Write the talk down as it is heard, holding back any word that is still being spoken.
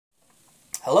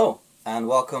Hello, and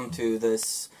welcome to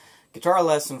this guitar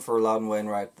lesson for Loudon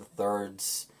Wainwright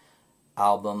III's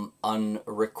album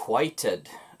Unrequited,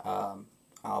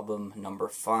 album number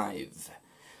 5.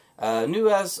 New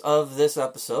as of this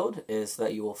episode is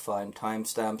that you will find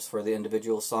timestamps for the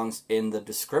individual songs in the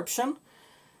description.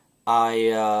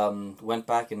 I went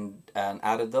back and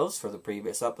added those for the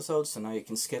previous episodes, so now you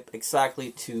can skip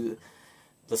exactly to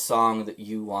the song that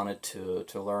you wanted to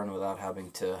learn without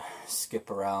having to skip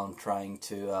around trying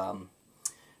to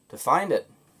find it.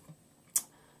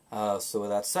 So with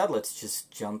that said, let's just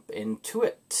jump into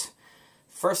it.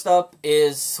 First up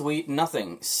is Sweet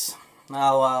Nothings.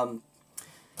 Now,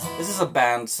 this is a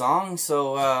band song,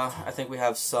 so I think we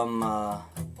have some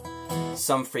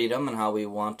freedom in how we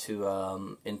want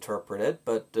to interpret it,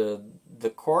 but the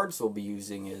chords we'll be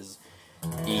using is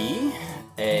E,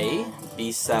 A,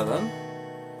 B7,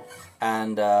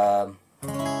 and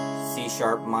C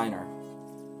sharp minor.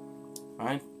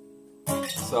 Right?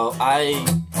 So I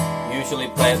usually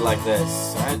play it like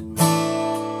this, right?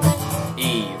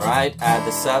 E, right? Add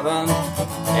the 7,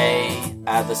 A,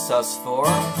 add the sus4.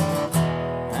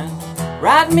 Right?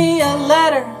 Write me a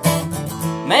letter,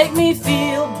 make me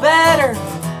feel better.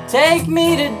 Take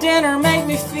me to dinner, make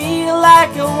me feel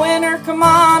like a winner. Come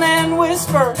on and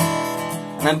whisper.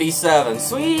 And then B7,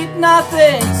 sweet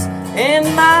nothings in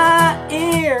my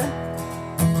ear.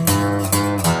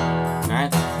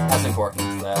 Alright, that's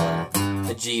important,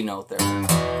 the G note there.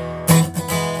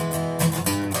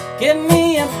 Give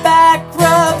me a back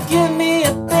rub, give me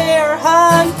a bear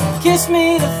hug, kiss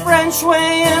me the French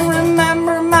way and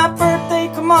remember my birthday.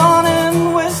 Come on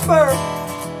and whisper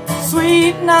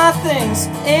sweet nothings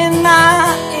in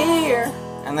my ear.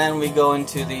 And then we go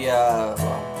into the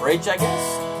bridge, I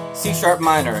guess. C sharp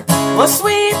minor. Well,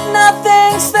 sweet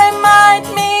nothings, they might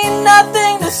mean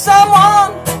nothing to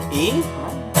someone. E.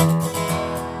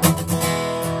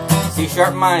 C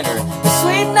sharp minor. The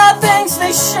sweet nothings,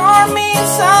 they sure mean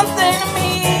something to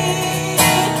me.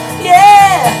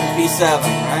 Yeah. B7,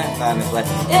 right? That is like,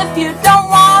 if you don't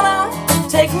wanna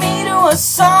take me to a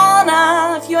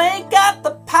sauna, if you ain't got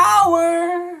the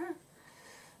power.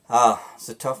 It's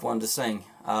a tough one to sing.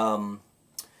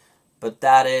 But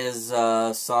that is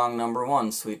song number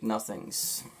 1, Sweet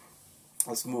Nothings.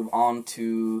 Let's move on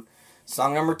to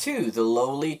song number 2, The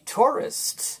Lowly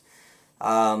Tourist.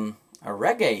 A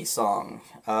reggae song.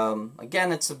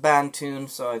 Again, it's a band tune,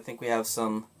 so I think we have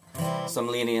some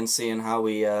leniency in how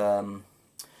we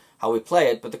play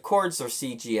it. But the chords are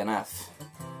C, G, and F.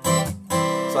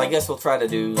 So I guess we'll try to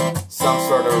do some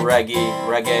sort of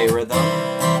reggae rhythm.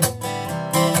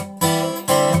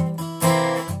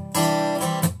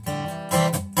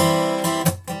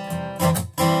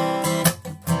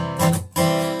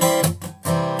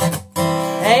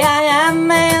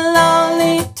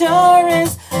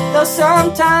 Though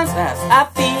sometimes as I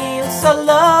feel so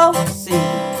low, see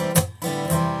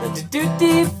the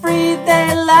duty free,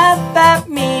 they laugh at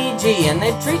me, G, and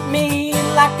they treat me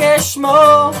like a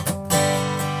schmo.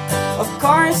 Of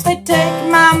course they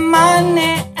take my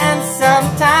money and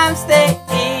sometimes they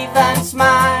even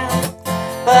smile,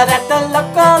 but at the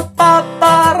local pub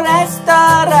or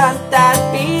restaurant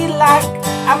I'd be like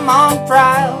I'm on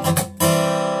trial.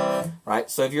 Right,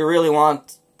 so if you really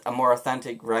want a more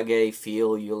authentic reggae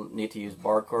feel, you'll need to use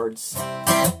bar chords.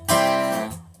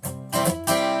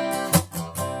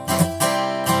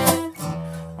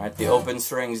 Right, the open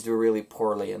strings do really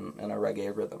poorly in a reggae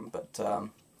rhythm, but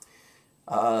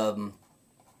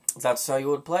that's how you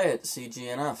would play it, C, G,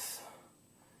 and F.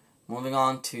 Moving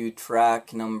on to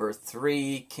track number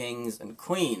 3, Kings and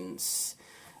Queens.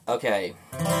 Okay,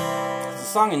 the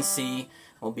song in C,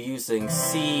 we'll be using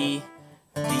C,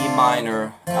 D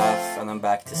minor, F, and then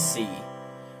back to C.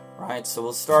 Right, so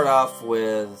we'll start off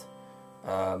with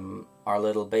our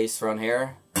little bass run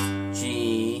here.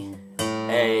 G,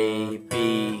 A,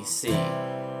 B, C.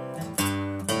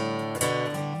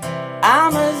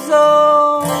 I'm a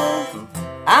zone,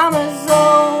 I'm a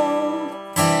zone.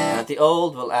 And at the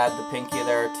old, we'll add the pinky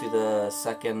there to the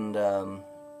second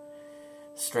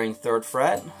string 3rd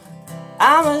fret.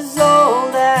 I'm as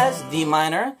old as D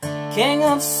minor, king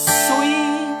of sweet.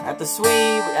 At the sweet,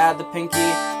 we add the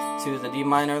pinky to the D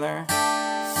minor there.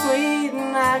 Sweet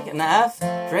and F,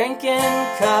 drinking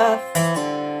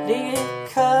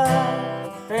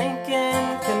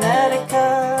Connecticut.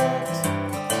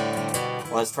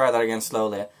 Well, let's try that again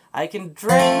slowly. I can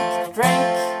drink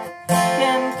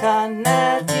in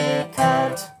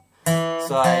Connecticut.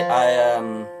 So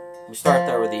we start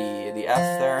there with the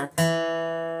F there.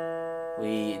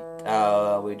 We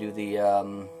do the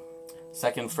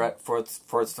 2nd fret,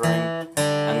 4th string,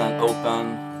 and then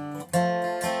open.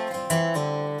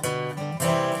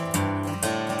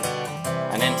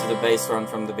 the bass run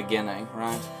from the beginning,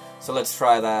 right? So let's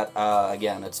try that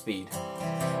again at speed.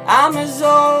 I'm as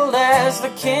old as the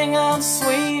king of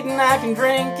Sweden, I can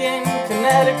drink in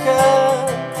Connecticut.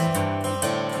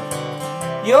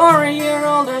 You're a year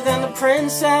older than the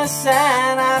princess,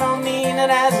 and I don't mean it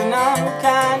as an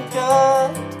unkind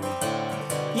cut.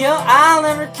 I'll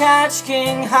never catch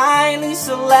King Haile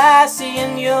Selassie,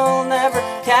 and you'll never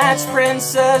catch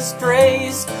Princess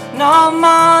Grace. No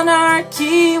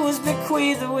monarchy was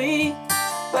bequeathed we,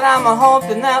 but I'm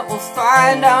a-hoping that we'll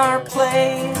find our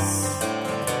place.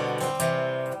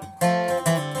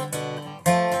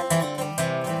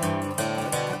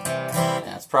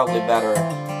 Yeah, it's probably better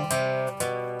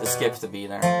to skip the B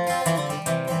there.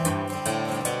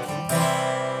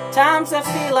 Times I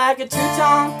feel like a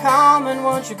Tutankhamun,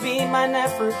 won't you be my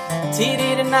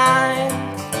Nefertiti tonight?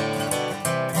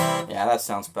 Yeah, that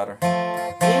sounds better. Be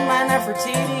my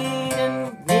Nefertiti,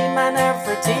 and be my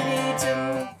Nefertiti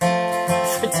tonight.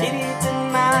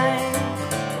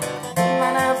 Be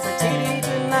my Nefertiti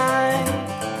tonight.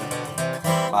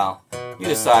 Wow, you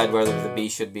decide whether the B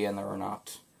should be in there or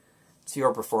not. It's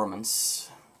your performance.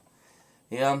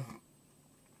 Yeah.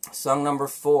 Song number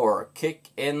 4,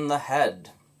 Kick in the Head.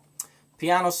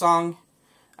 Piano song,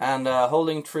 and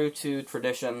holding true to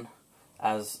tradition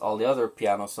as all the other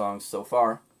piano songs so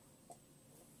far,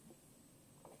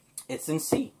 it's in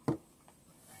C.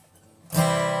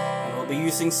 And we'll be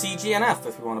using C, G, and F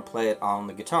if you want to play it on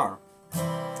the guitar.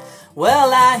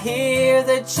 Well, I hear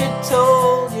that you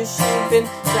told you she'd been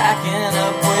jacking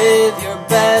up with your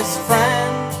best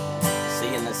friend. C,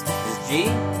 and this is G.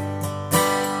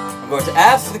 Going to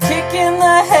F for the kick in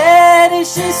the head,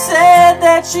 as she said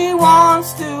that she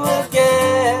wants to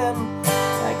again.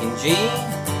 Back in G,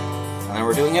 and then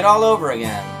we're doing it all over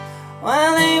again.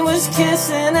 Well, he was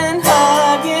kissing and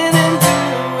hugging and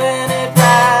doing it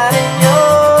right in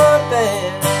your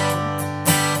bed.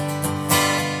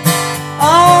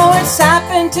 Oh, it's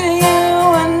happened to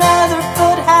you, another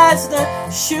foot has the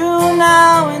shoe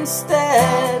now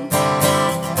instead.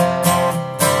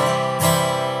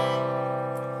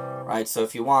 Right, so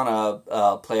if you want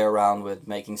to play around with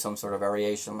making some sort of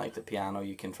variation like the piano,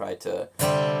 you can try to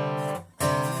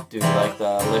do like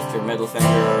the lift your middle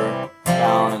finger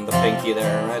down and the pinky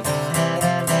there, right?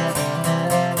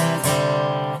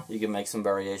 You can make some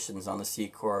variations on the C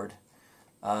chord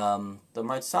that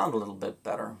might sound a little bit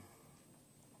better.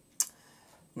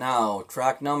 Now,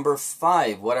 track number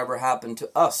 5, Whatever Happened to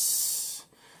Us.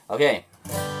 Okay,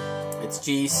 it's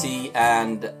G, C,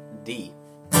 and D.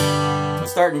 We'll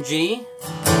start in G,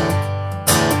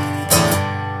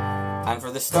 and for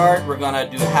the start we're going to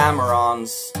do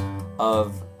hammer-ons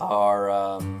of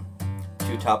our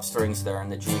 2 top strings there in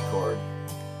the G chord.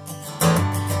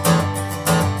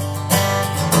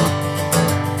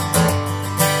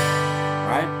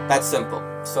 Right? That's simple.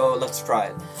 So let's try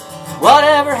it.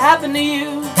 Whatever happened to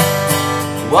you?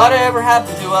 Whatever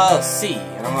happened to us? C,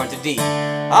 and I'm going to D.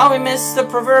 Oh, we missed the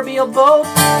proverbial boat,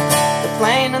 the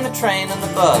plane and the train and the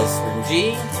bus. We're in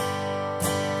G.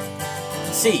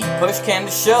 C, push came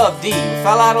to shove. D, we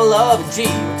fell out of love. G,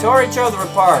 we tore each other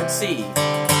apart. C.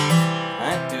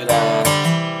 Right, do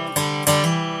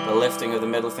the lifting of the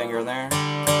middle finger there.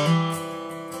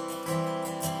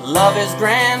 Love is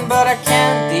grand, but I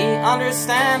can't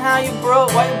understand how you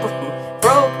broke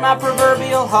my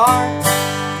proverbial heart.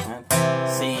 Right,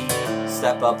 C,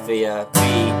 step up via B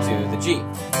to the G.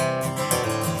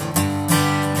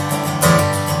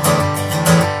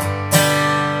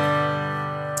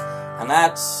 And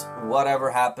that's Whatever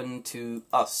Happened to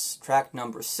Us. Track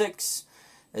number 6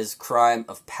 is Crime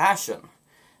of Passion.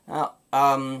 Now,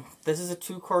 this is a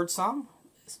 2-chord song.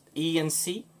 It's E and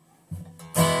C.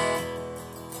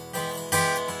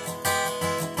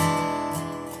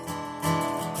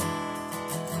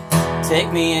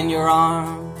 Take me in your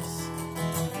arms,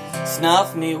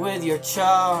 snuff me with your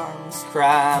charms,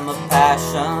 crime of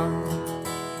passion.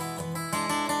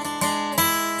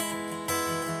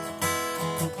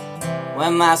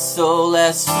 When my soul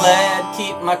has fled,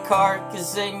 keep my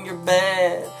carcass in your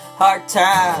bed, hard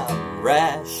time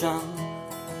ration.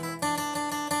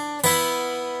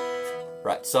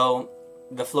 Right, so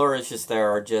the flourishes there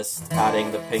are just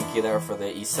adding the pinky there for the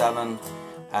E7,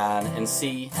 and in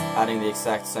C, adding the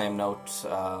exact same note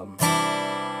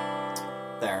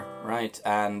there, right?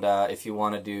 And if you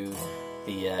want to do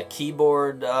the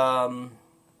keyboard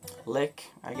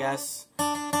lick, I guess,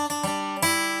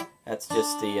 that's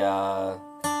just the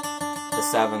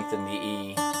 7th and the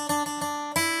E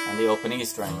and the open E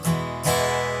string.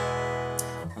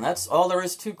 And that's all there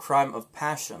is to Crime of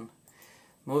Passion.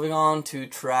 Moving on to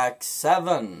track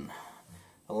 7,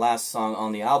 the last song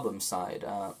on the album side.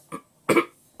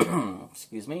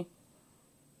 Excuse me.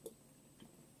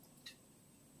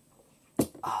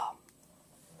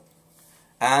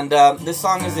 And this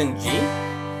song is in G.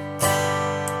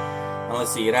 And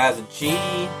let's see, it has a G,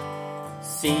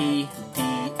 C, D,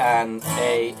 and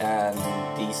A, and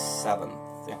D7.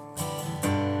 Yeah.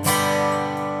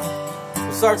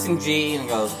 It starts in G and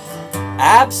goes,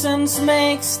 absence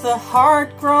makes the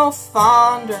heart grow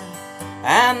fonder,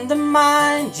 and the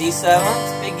mind,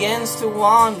 G7, begins to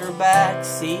wander back.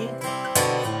 C,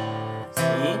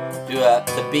 do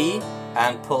the B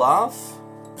and pull off,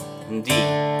 and D.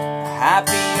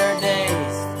 Happier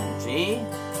days, G,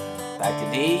 back to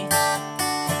D.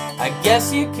 I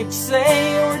guess you could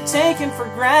say you were taken for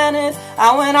granted.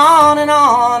 I went on, and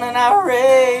I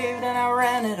raved, and I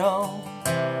ran it all.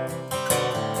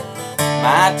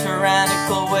 My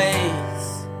tyrannical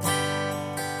ways.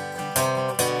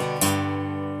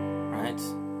 Right.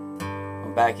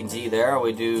 We're back in G there.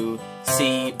 We do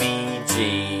C, B,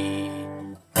 G,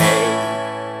 A.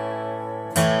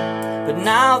 But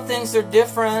now things are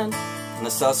different. And the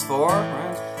sus4,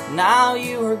 right? Now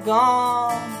you are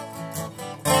gone,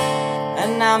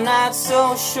 and I'm not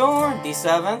so sure,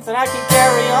 D7, that I can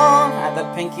carry on. I have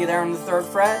that pinky there in the 3rd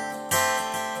fret.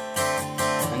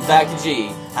 And back to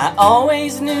G. I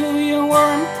always knew you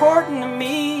were important to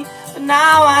me, but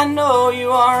now I know you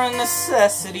are a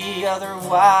necessity.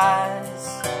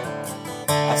 Otherwise,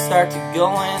 I start to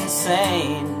go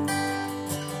insane.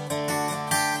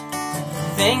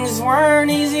 Things weren't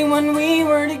easy when we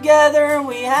were together.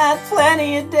 We had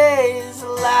plenty of days of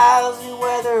lousy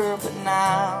weather, but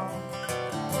now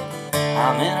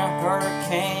I'm in a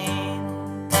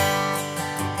hurricane.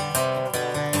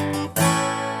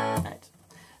 Right.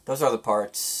 Those are the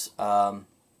parts.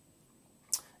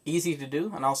 Easy to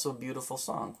do and also a beautiful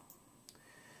song.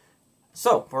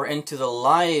 So, we're into the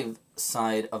live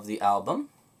side of the album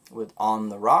with On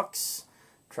the Rocks,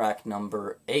 track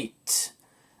number 8.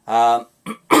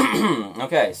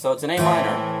 Okay, so it's an A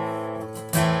minor.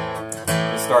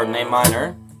 We start in A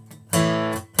minor.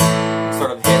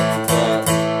 Sort of hit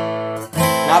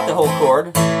not the whole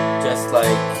chord, just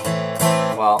like,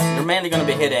 well, you're mainly going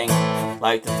to be hitting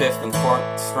like the 5th and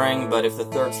 4th string, but if the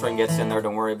 3rd string gets in there,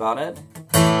 don't worry about it.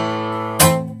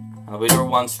 And we do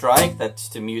 1 strike, that's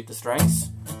to mute the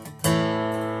strings.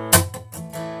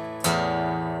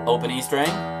 Open E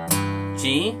string,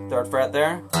 G, 3rd fret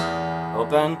there.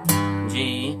 Open,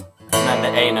 G, and then the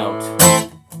A note.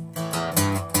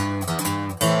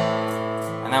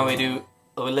 And then we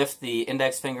lift the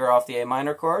index finger off the A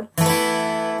minor chord,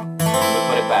 and we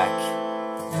put it back.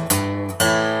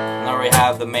 And then we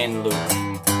have the main loop.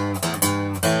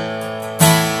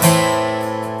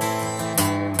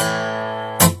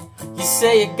 You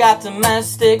say you got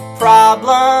domestic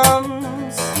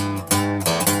problems,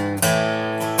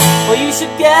 well, you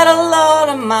should get a load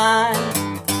of mine.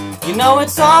 You know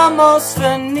it's almost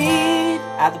a need.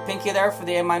 Add the pinky there for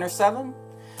the A minor 7.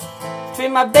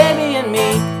 Between my baby and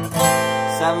me,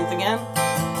 7th again.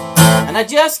 And I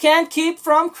just can't keep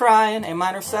from crying, A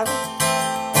minor 7.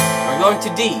 We're going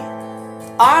to D.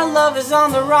 Our love is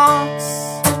on the rocks.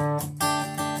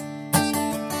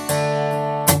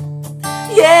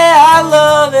 Yeah, our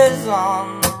love is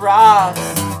on the rocks.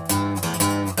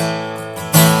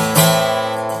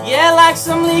 Yeah, like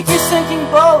some leaky sinking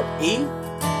boat, E.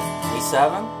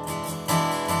 7.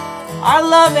 Our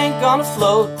love ain't gonna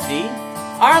float, D.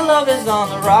 Our love is on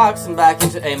the rocks, and back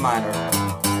into A minor.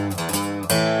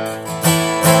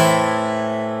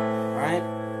 Alright,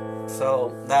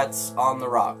 so that's On the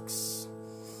Rocks.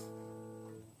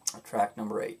 Track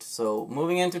number 8. So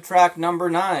moving into track number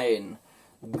 9,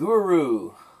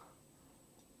 Guru.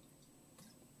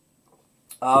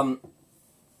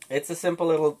 It's a simple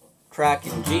little track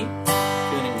in G,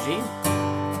 tune in G.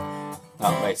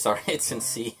 Oh, wait, sorry, it's in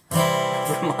C.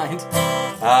 Never mind.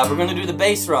 We're going to do the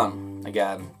bass run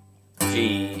again.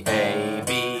 G, A,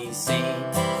 B, C.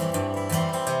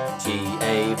 G,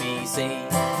 A, B, C.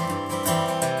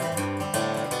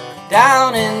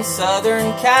 Down in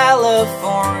Southern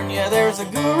California, there's a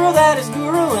guru that is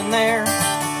guruing there.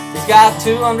 He's got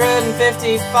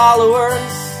 250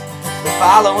 followers. They're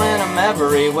following him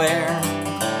everywhere.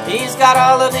 He's got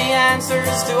all of the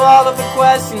answers to all of the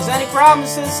questions, and he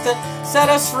promises to set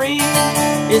us free.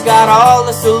 He's got all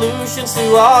the solutions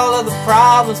to all of the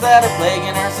problems that are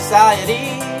plaguing our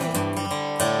society.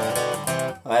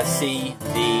 That's C,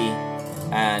 D,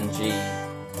 and G.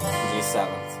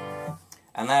 G7th.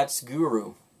 And that's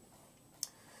Guru.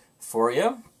 For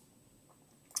you.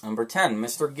 Number 10,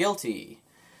 Mr. Guilty.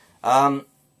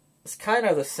 It's kind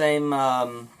of the same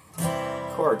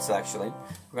chords, actually.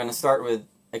 We're going to start with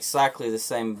exactly the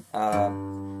same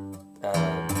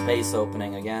bass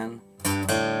opening again.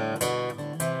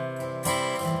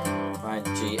 Right,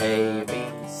 G, A, B,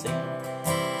 C.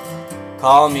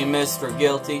 Call me Mr.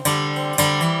 Guilty.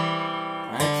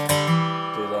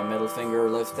 Right, do the middle finger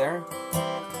lift there.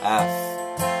 F.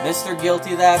 Mr.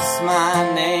 Guilty, that's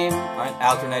my name. Right,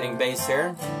 alternating bass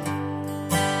here.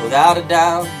 Without a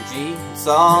doubt, G, it's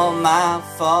all my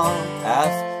fault.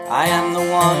 F, I am the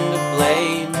one to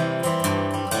blame.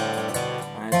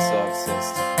 Right, so it's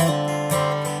just...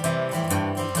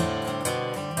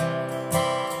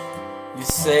 You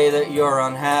say that you're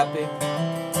unhappy.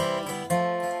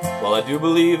 Well, I do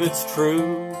believe it's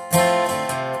true.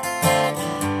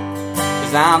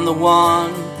 'Cause I'm the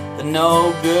one, the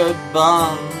no good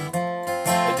bum,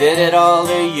 who did it all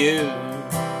to you.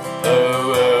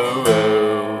 Oh, oh,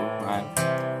 oh. Right.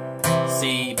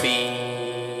 C,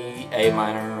 B, A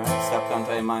minor, right? Step down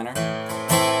to A minor.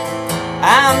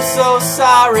 I'm so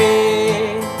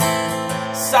sorry.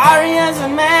 Sorry as a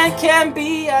man can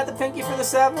be. Add the pinky for the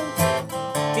 7.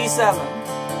 D7.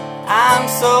 I'm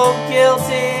so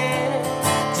guilty.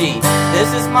 G.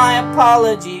 This is my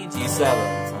apology. G7.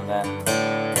 And then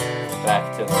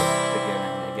back to the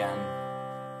beginning again.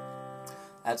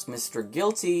 That's Mr.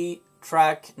 Guilty,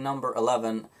 track number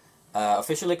 11,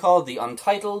 officially called the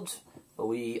Untitled, but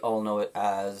we all know it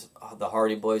as the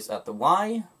Hardy Boys at the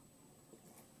Y.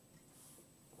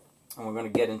 And we're going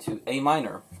to get into A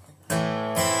minor.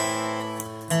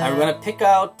 And we're going to pick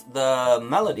out the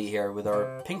melody here with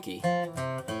our pinky. I'm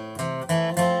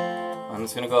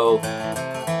just going to go...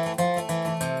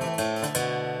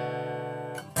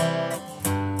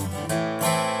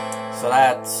 So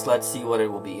that's, let's see what it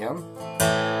will be.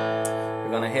 We're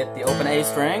going to hit the open A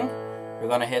string. We're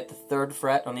going to hit the 3rd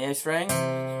fret on the A string.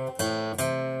 We're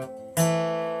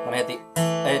going to hit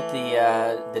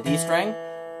the D string.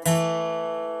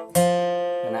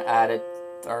 We're going to add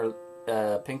our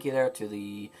pinky there to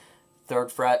the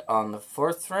 3rd fret on the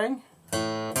 4th string.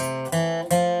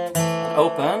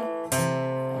 Open.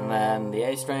 And then the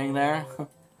A string there.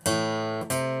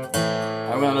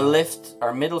 And we're going to lift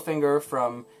our middle finger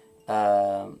from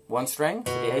 1 string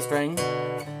to the A string,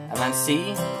 and then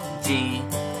C, G,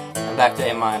 and back to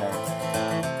A minor.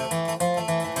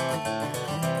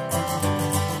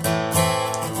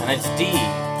 And it's D,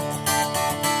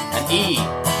 and E,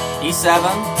 E7,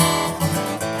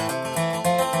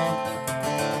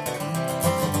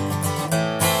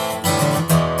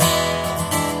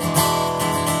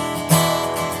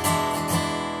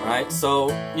 right, so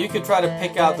you could try to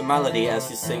pick out the melody as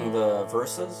you sing the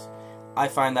verses. I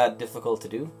find that difficult to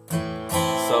do,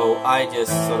 so I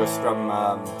just sort of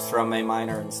strum A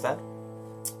minor instead.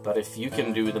 But if you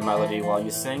can do the melody while you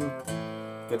sing,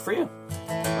 good for you.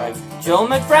 Like, Joe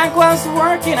McFrank was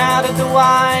working out at the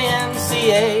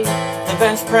YMCA. The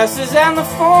bench presses and the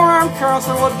forearm curls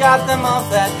are what got them off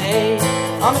that day.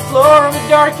 On the floor of a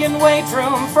darkened weight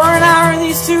room, for an hour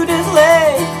these two did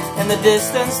lay. In the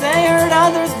distance they heard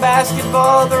others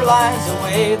basketball their lives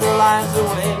away, their lives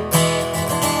away.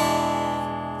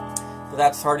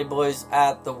 That's Hardy Boys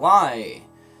at the Y.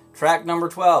 Track number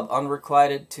 12,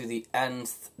 Unrequited to the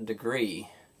Nth Degree.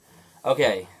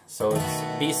 Okay, so it's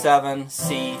B7,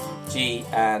 C, G,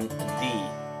 and D.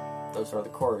 Those are the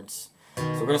chords. So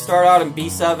we're going to start out in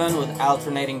B7 with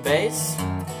alternating bass.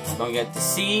 We're going to get to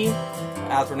C,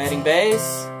 alternating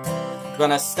bass. We're going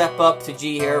to step up to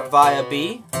G here via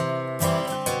B. B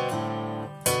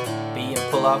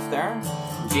and pull off there.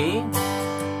 G.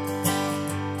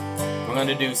 We're going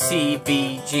to do C,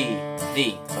 B, G,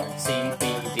 D. Sorry, C,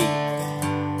 B, D.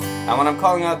 And when I'm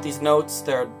calling out these notes,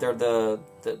 they're the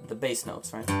bass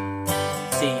notes, right?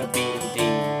 C, B, D.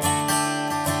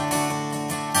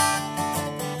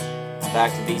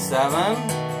 Back to B7.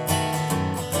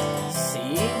 C.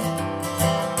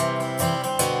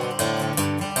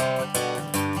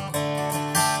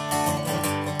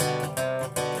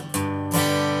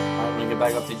 Alright, when we get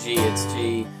back up to G, it's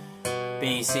G,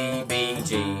 B, C, B,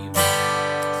 G. So,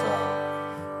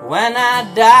 when I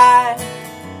die,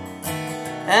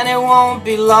 and it won't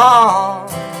be long,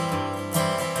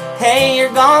 hey,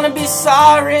 you're gonna be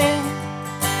sorry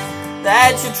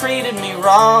that you treated me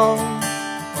wrong.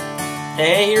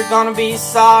 Hey, you're gonna be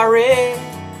sorry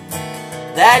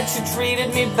that you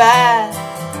treated me bad.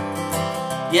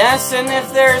 Yes, and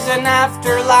if there's an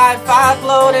afterlife, I'll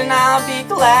float and I'll be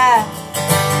glad.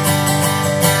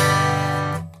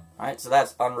 Alright, so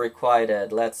that's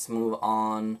Unrequited. Let's move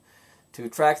on to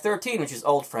track 13, which is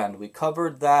Old Friend. We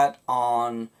covered that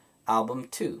on album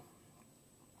 2.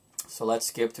 So let's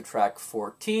skip to track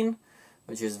 14,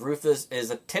 which is Rufus is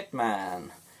a Tit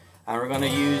Man. And we're going to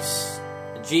use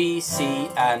G, C,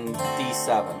 and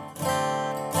D7.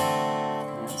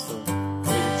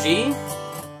 G.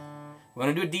 We're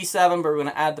going to do a D7, but we're going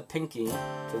to add the pinky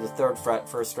to the 3rd fret,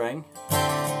 1st string.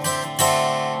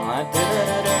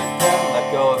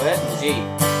 Let go of it, and G.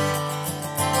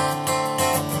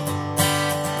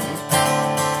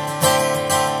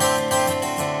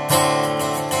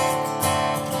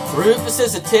 Rufus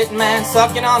is a tit man,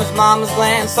 sucking on his mama's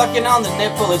gland, sucking on the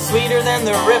nipple, it's sweeter than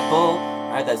the ripple.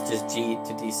 Alright, that's just G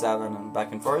to D7 and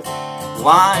back and forth.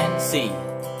 Wine, C.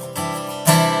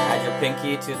 Add your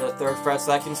pinky to the 3rd fret,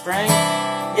 2nd string.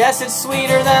 Yes, it's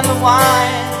sweeter than the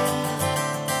wine.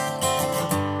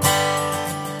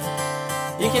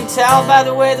 You can tell by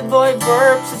the way the boy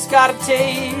burps, it's got a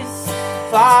taste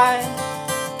fine.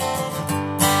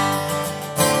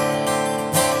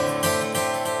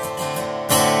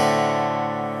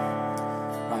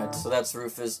 So that's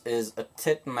Rufus is a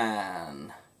tit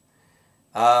man.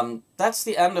 That's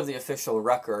the end of the official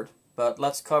record, but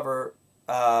let's cover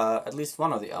at least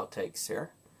one of the outtakes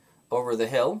here. Over the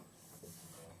Hill,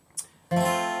 which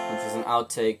is an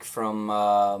outtake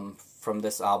from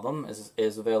this album,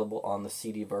 is available on the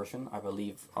CD version, I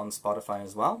believe on Spotify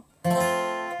as well.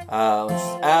 Which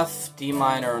is F, D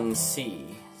minor, and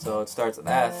C. So it starts at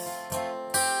F.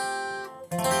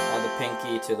 Add the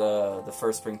pinky to the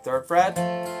 1st string 3rd fret.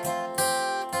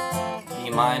 D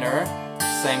minor,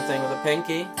 same thing with the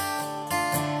pinky.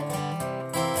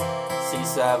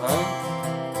 C7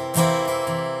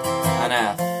 and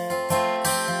F.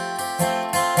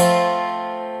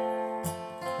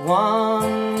 Once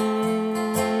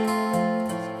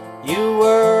you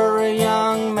were a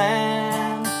young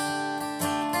man,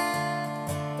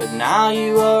 but now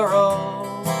you are old.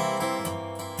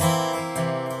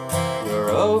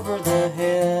 You're over the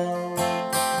hill.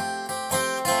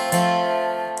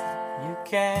 You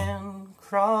can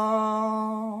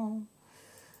crawl.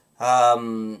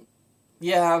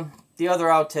 Yeah, the other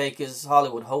outtake is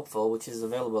Hollywood Hopeful, which is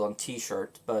available on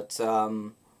T-shirt, but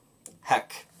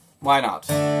heck, why not?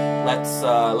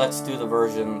 Let's do the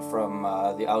version from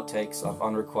the outtakes of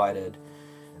Unrequited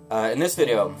in this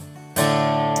video.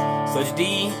 So it's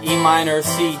D, E minor,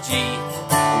 C, G,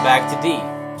 and back to D.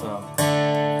 So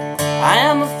I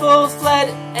am a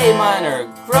full-fledged A minor,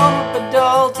 grown-up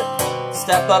adult.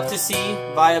 Step up to C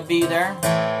via B there.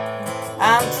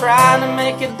 I'm trying to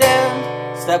make a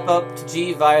dent. Step up to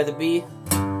G via the B.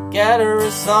 Get a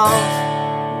result.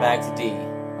 Back to D.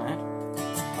 Right?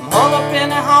 I'm holed up in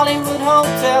a Hollywood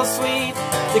hotel suite.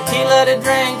 Tequila to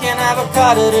drink and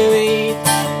avocado to eat.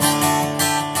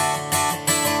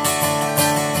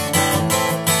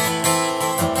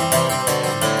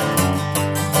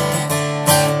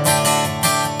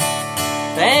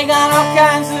 They got all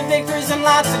kinds of victories and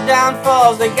lots of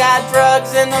downfalls. They got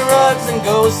drugs in the rugs and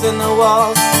ghosts in the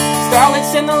walls.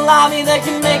 Starlets in the lobby that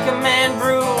can make a man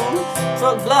brew.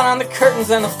 Throw blood on the curtains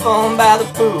and the foam by the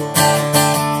pool.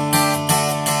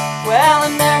 Well, I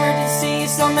never did see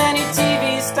so many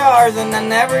TV stars, and I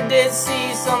never did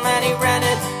see so many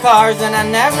rented cars, and I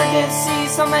never did see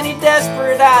so many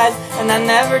desperate eyes, and I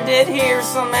never did hear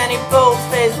so many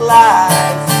bold-faced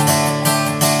lies.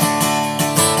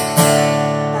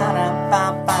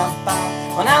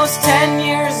 When I was 10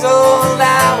 years old,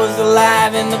 I was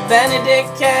alive in the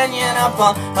Benedict Canyon up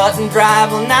on Hutton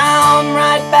Drive. Well, now I'm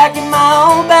right back in my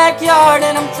own backyard,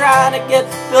 and I'm trying to get a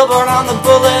billboard on the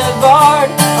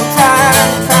boulevard.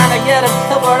 I'm trying to get a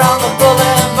billboard on the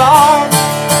boulevard.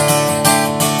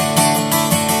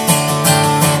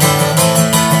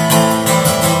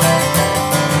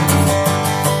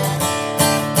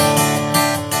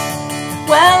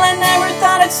 Well, I never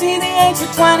thought I'd see the age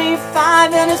of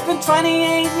 25, and it's been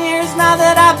 28 years now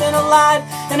that I've been alive.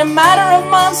 In a matter of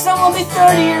months I will be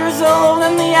 30 years old,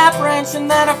 and the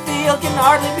apprehension that I feel can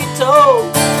hardly be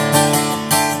told.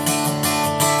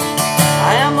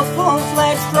 I am a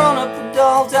full-fledged grown-up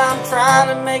adult. I'm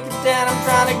trying to make a dent, I'm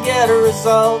trying to get a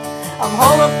result. I'm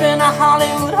holed up in a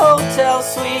Hollywood hotel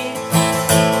suite.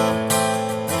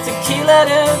 Tequila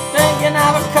to drink and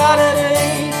avocado to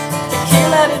eat.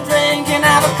 Tequila to drink and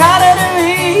avocado to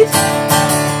eat.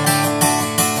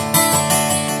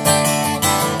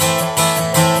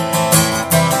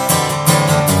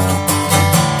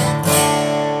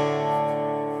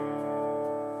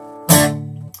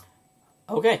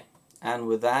 Okay, and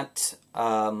with that,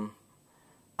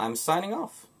 I'm signing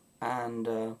off, and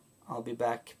I'll be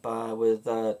back with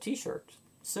a t-shirt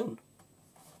soon.